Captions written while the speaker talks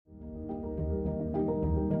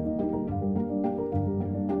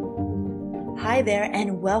Hi there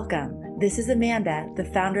and welcome. This is Amanda, the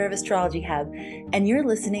founder of Astrology Hub, and you're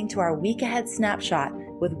listening to our week ahead snapshot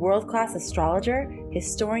with world-class astrologer,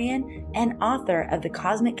 historian, and author of the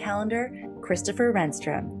Cosmic Calendar, Christopher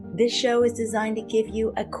Renstrom. This show is designed to give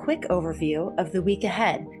you a quick overview of the week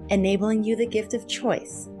ahead, enabling you the gift of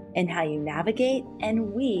choice and how you navigate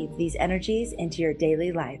and weave these energies into your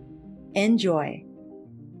daily life. Enjoy.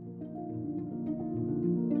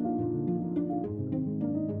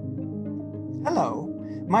 Hello,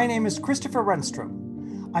 my name is Christopher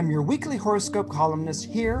Renstrom. I'm your weekly horoscope columnist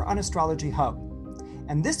here on Astrology Hub.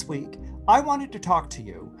 And this week, I wanted to talk to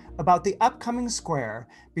you about the upcoming square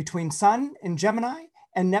between Sun in Gemini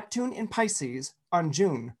and Neptune in Pisces on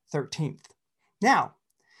June 13th. Now,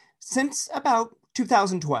 since about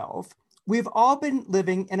 2012, we've all been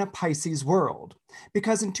living in a Pisces world,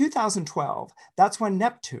 because in 2012, that's when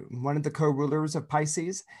Neptune, one of the co-rulers of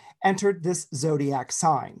Pisces, entered this zodiac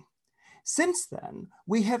sign. Since then,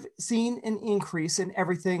 we have seen an increase in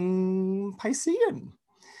everything Piscean.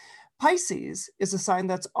 Pisces is a sign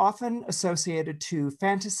that's often associated to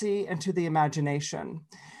fantasy and to the imagination,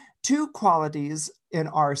 two qualities in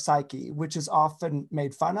our psyche, which is often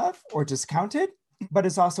made fun of or discounted, but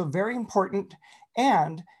is also very important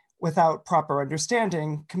and, without proper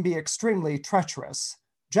understanding, can be extremely treacherous,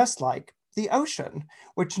 just like the ocean,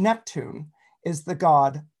 which Neptune is the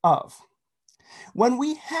god of. When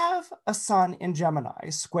we have a Sun in Gemini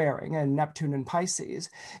squaring and Neptune in Pisces,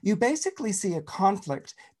 you basically see a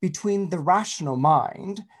conflict between the rational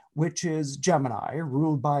mind, which is Gemini,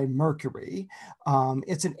 ruled by Mercury.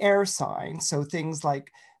 It's an air sign, so things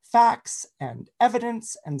like facts and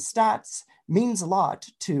evidence and stats means a lot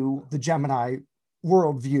to the Gemini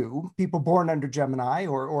worldview, people born under Gemini,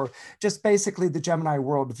 or just basically the Gemini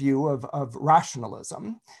worldview of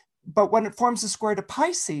rationalism. But when it forms a square to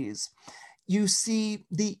Pisces, you see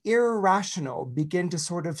the irrational begin to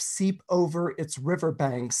sort of seep over its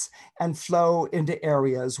riverbanks and flow into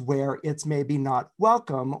areas where it's maybe not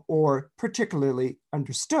welcome or particularly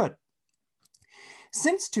understood.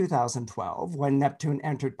 Since 2012, when Neptune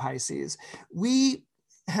entered Pisces, we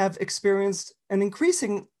have experienced an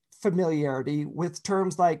increasing familiarity with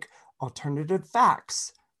terms like alternative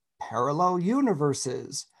facts, parallel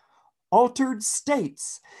universes, altered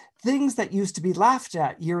states, things that used to be laughed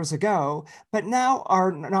at years ago, but now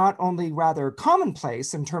are not only rather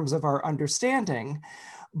commonplace in terms of our understanding,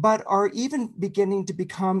 but are even beginning to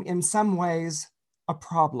become, in some ways, a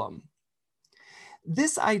problem.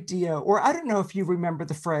 This idea, or I don't know if you remember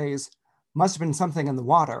the phrase, must have been something in the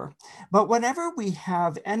water, but whenever we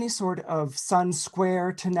have any sort of Sun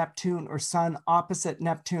square to Neptune or Sun opposite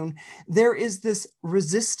Neptune, there is this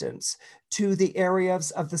resistance to the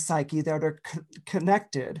areas of the psyche that are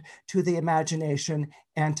connected to the imagination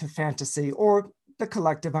and to fantasy or the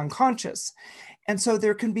collective unconscious. And so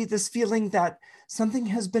there can be this feeling that something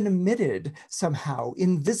has been emitted somehow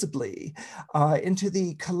invisibly into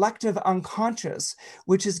the collective unconscious,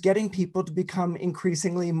 which is getting people to become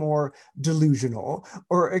increasingly more delusional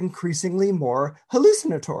or increasingly more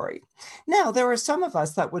hallucinatory. Now, there are some of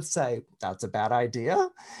us that would say, that's a bad idea.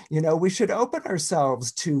 We should open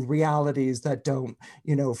ourselves to realities that don't,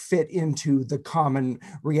 fit into the common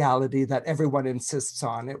reality that everyone insists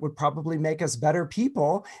on. It would probably make us better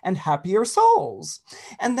people and happier souls.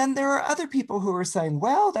 And then there are other people who are saying,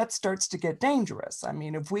 well, that starts to get dangerous. I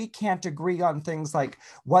mean, if we can't agree on things like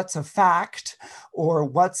what's a fact or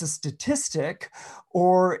what's a statistic,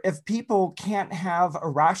 or if people can't have a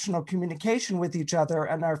rational communication with each other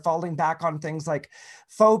and are falling back on things like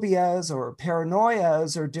phobias or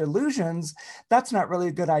paranoias or delusions, that's not really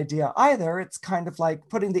a good idea either. It's kind of like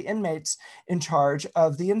putting the inmates in charge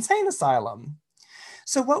of the insane asylum.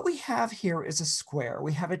 So what we have here is a square.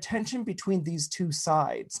 We have a tension between these two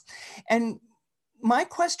sides. And my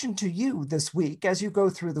question to you this week, as you go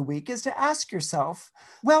through the week, is to ask yourself,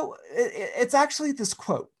 well, it's actually this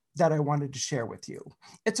quote that I wanted to share with you.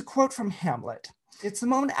 It's a quote from Hamlet. It's the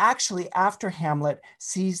moment actually after Hamlet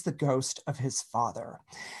sees the ghost of his father.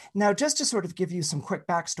 Now, just to sort of give you some quick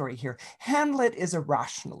backstory here, Hamlet is a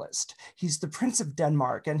rationalist. He's the Prince of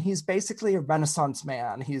Denmark, and he's basically a Renaissance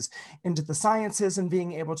man. He's into the sciences and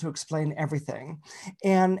being able to explain everything.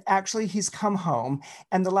 And actually, he's come home,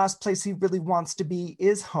 and the last place he really wants to be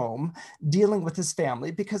is home, dealing with his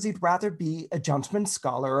family, because he'd rather be a gentleman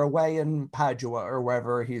scholar away in Padua or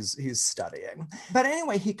wherever he's studying. But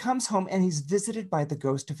anyway, he comes home and he's visited by the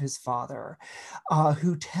ghost of his father,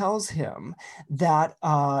 who tells him that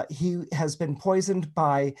he has been poisoned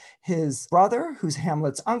by his brother, who's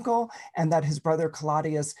Hamlet's uncle, and that his brother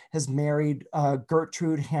Claudius has married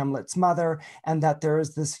Gertrude, Hamlet's mother, and that there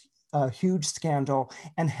is this a huge scandal,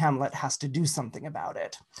 and Hamlet has to do something about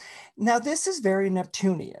it. Now, this is very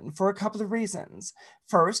Neptunian for a couple of reasons.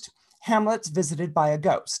 First, Hamlet's visited by a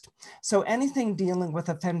ghost. So anything dealing with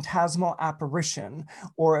a phantasmal apparition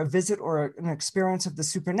or a visit or an experience of the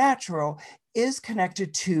supernatural is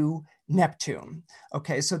connected to Neptune.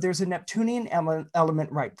 Okay, so there's a Neptunian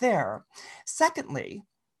element right there. Secondly,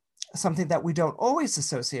 something that we don't always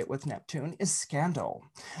associate with Neptune is scandal.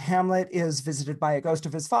 Hamlet is visited by a ghost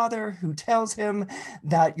of his father who tells him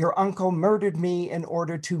that your uncle murdered me in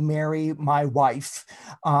order to marry my wife.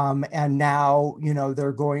 And now,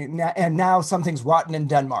 now something's rotten in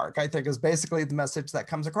Denmark, I think is basically the message that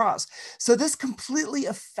comes across. So this completely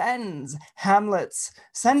offends Hamlet's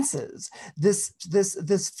senses.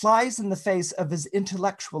 This flies in the face of his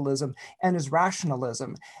intellectualism and his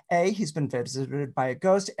rationalism. A, he's been visited by a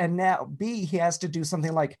ghost, and now B, he has to do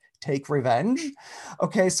something like take revenge.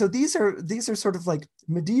 Okay, so these are sort of like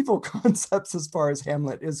medieval concepts as far as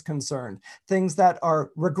Hamlet is concerned, things that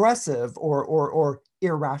are regressive or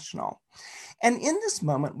irrational. And in this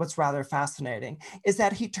moment, what's rather fascinating is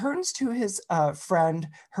that he turns to his friend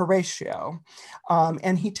Horatio,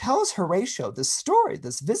 and he tells Horatio this story,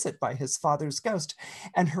 this visit by his father's ghost.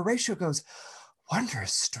 And Horatio goes,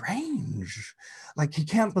 wondrous strange. Like he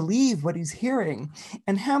can't believe what he's hearing.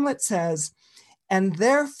 And Hamlet says, and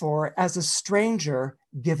therefore, as a stranger,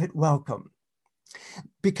 give it welcome.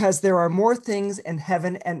 Because there are more things in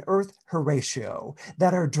heaven and earth, Horatio,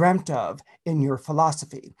 that are dreamt of in your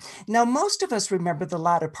philosophy. Now, most of us remember the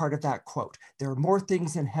latter part of that quote. There are more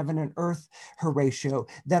things in heaven and earth, Horatio,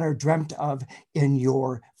 that are dreamt of in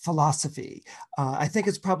your philosophy. I think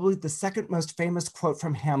it's probably the second most famous quote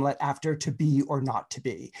from Hamlet after to be or not to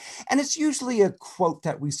be. And it's usually a quote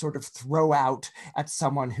that we sort of throw out at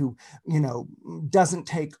someone who, doesn't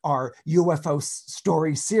take our UFO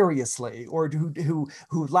story seriously, or who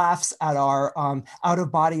laughs at our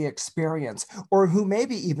out-of-body experience, or who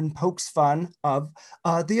maybe even pokes fun of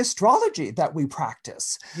the astrology that we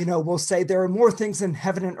practice. We'll say there are more things in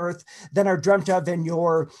heaven and earth than are dreamt of in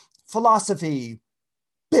your philosophy,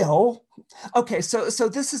 Bill. Okay, so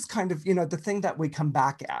this is kind of, the thing that we come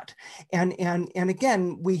back at. And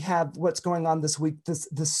again, we have what's going on this week, this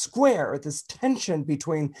square, this tension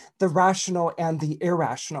between the rational and the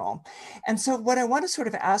irrational. And so what I want to sort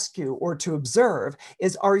of ask you or to observe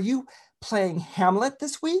is, are you playing Hamlet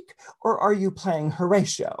this week, or are you playing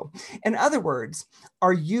Horatio? In other words,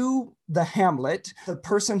 are you the Hamlet, the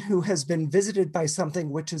person who has been visited by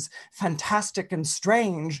something which is fantastic and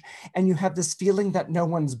strange, and you have this feeling that no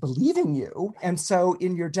one's believing you? And so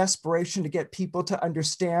in your desperation to get people to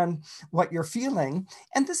understand what you're feeling,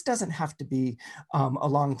 and this doesn't have to be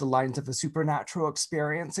along the lines of a supernatural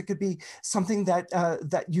experience, it could be something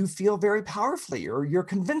that you feel very powerfully, or you're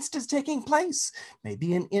convinced is taking place,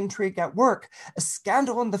 maybe an intrigue at work, a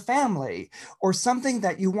scandal in the family, or something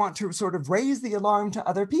that you want to sort of raise the alarm to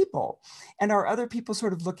other people. And are other people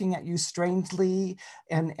sort of looking at you strangely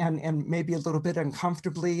and maybe a little bit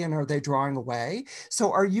uncomfortably, and are they drawing away?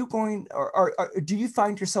 So are you going, or do you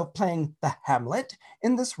find yourself playing the Hamlet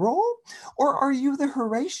in this role? Or are you the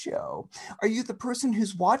Horatio? Are you the person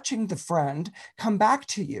who's watching the friend come back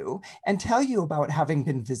to you and tell you about having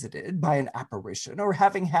been visited by an apparition or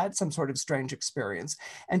having had some sort of strange experience?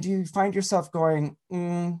 And do you find yourself going,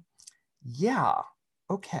 yeah,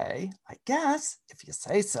 okay, I guess, if you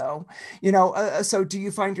say so, so do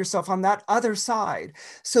you find yourself on that other side?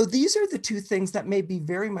 So these are the two things that may be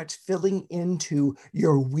very much filling into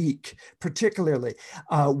your week, particularly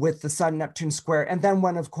with the Sun-Neptune square. And then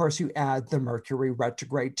when, of course, you add the Mercury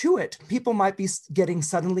retrograde to it, people might be getting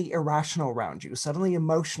suddenly irrational around you, suddenly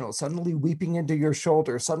emotional, suddenly weeping into your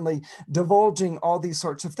shoulder, suddenly divulging all these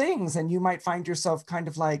sorts of things. And you might find yourself kind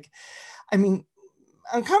of like,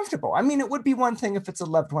 uncomfortable. It would be one thing if it's a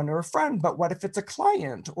loved one or a friend, but what if it's a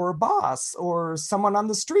client or a boss or someone on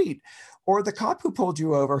the street or the cop who pulled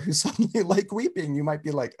you over who's suddenly like weeping? You might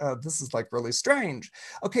be like, oh, this is like really strange.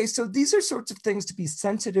 Okay, so these are sorts of things to be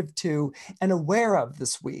sensitive to and aware of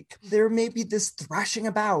this week. There may be this thrashing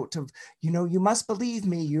about of, you must believe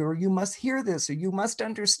me, or you must hear this, or you must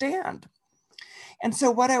understand. And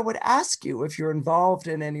so what I would ask you, if you're involved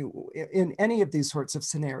in any of these sorts of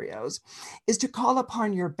scenarios, is to call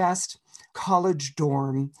upon your best college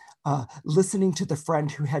dorm, listening to the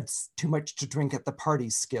friend who had too much to drink at the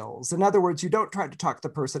party skills. In other words, you don't try to talk the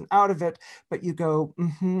person out of it, but you go,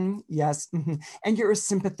 yes, and you're a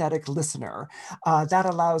sympathetic listener. That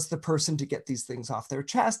allows the person to get these things off their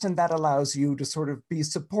chest, and that allows you to sort of be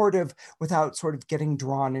supportive without sort of getting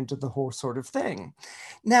drawn into the whole sort of thing.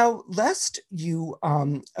 Now, lest you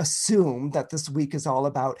assume that this week is all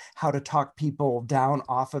about how to talk people down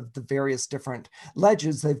off of the various different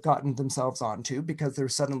ledges they've gotten themselves onto because they're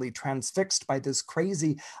suddenly transfixed by this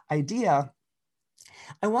crazy idea,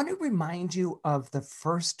 I want to remind you of the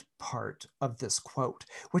first part of this quote,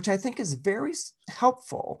 which I think is very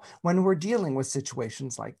helpful when we're dealing with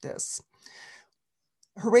situations like this.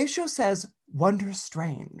 Horatio says, "Wonder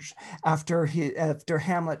strange," after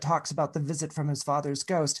Hamlet talks about the visit from his father's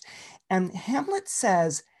ghost. And Hamlet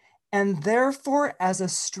says, "And therefore as a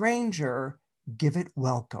stranger, give it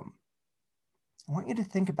welcome." I want you to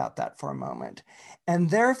think about that for a moment. And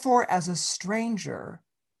therefore, as a stranger,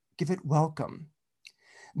 give it welcome.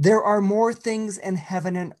 There are more things in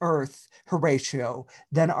heaven and earth, Horatio,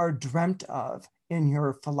 than are dreamt of in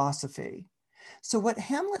your philosophy. So what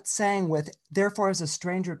Hamlet's saying with therefore, as a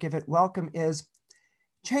stranger, give it welcome is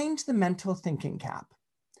change the mental thinking cap.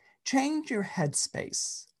 Change your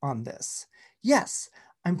headspace on this. Yes,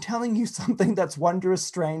 I'm telling you something that's wondrous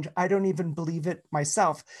strange. I don't even believe it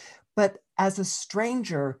myself. But as a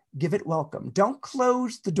stranger, give it welcome. Don't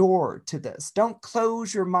close the door to this. Don't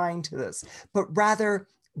close your mind to this, but rather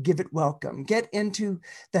give it welcome. Get into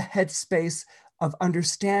the headspace of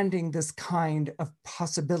understanding this kind of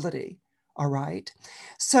possibility. All right.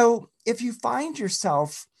 So if you find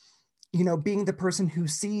yourself, being the person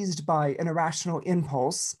who's seized by an irrational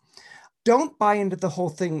impulse, don't buy into the whole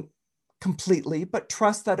thing completely, but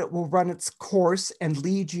trust that it will run its course and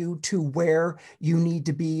lead you to where you need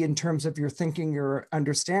to be in terms of your thinking, your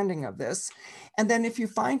understanding of this. And then if you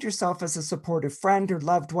find yourself as a supportive friend or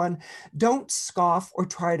loved one, don't scoff or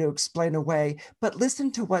try to explain away, but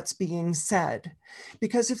listen to what's being said.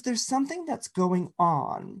 Because if there's something that's going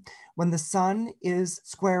on when the sun is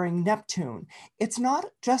squaring Neptune, it's not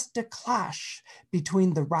just a clash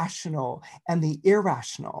between the rational and the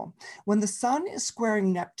irrational. When the sun is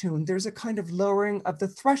squaring Neptune, there's a kind of lowering of the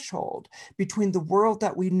threshold between the world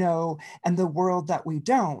that we know and the world that we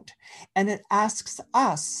don't. And it asks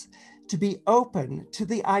us to be open to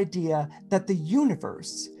the idea that the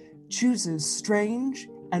universe chooses strange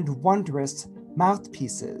and wondrous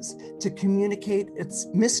mouthpieces to communicate its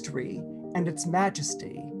mystery and its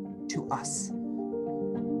majesty to us.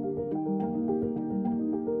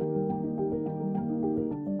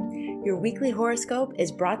 Your weekly horoscope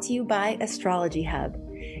is brought to you by Astrology Hub.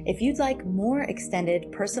 If you'd like more extended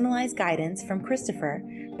personalized guidance from Christopher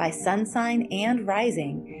by sun sign and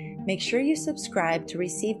rising, make sure you subscribe to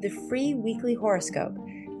receive the free weekly horoscope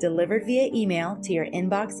delivered via email to your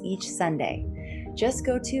inbox each Sunday. Just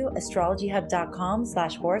go to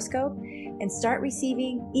astrologyhub.com/horoscope and start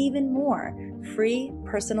receiving even more free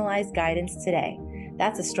personalized guidance today.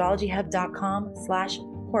 That's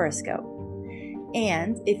astrologyhub.com/horoscope.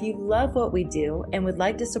 And if you love what we do and would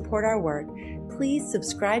like to support our work, please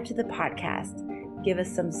subscribe to the podcast, give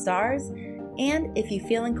us some stars, and if you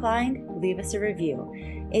feel inclined, leave us a review.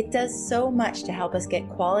 It does so much to help us get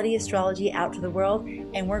quality astrology out to the world,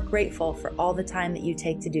 and we're grateful for all the time that you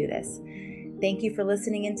take to do this. Thank you for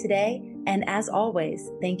listening in today, and as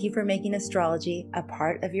always, thank you for making astrology a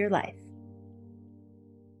part of your life.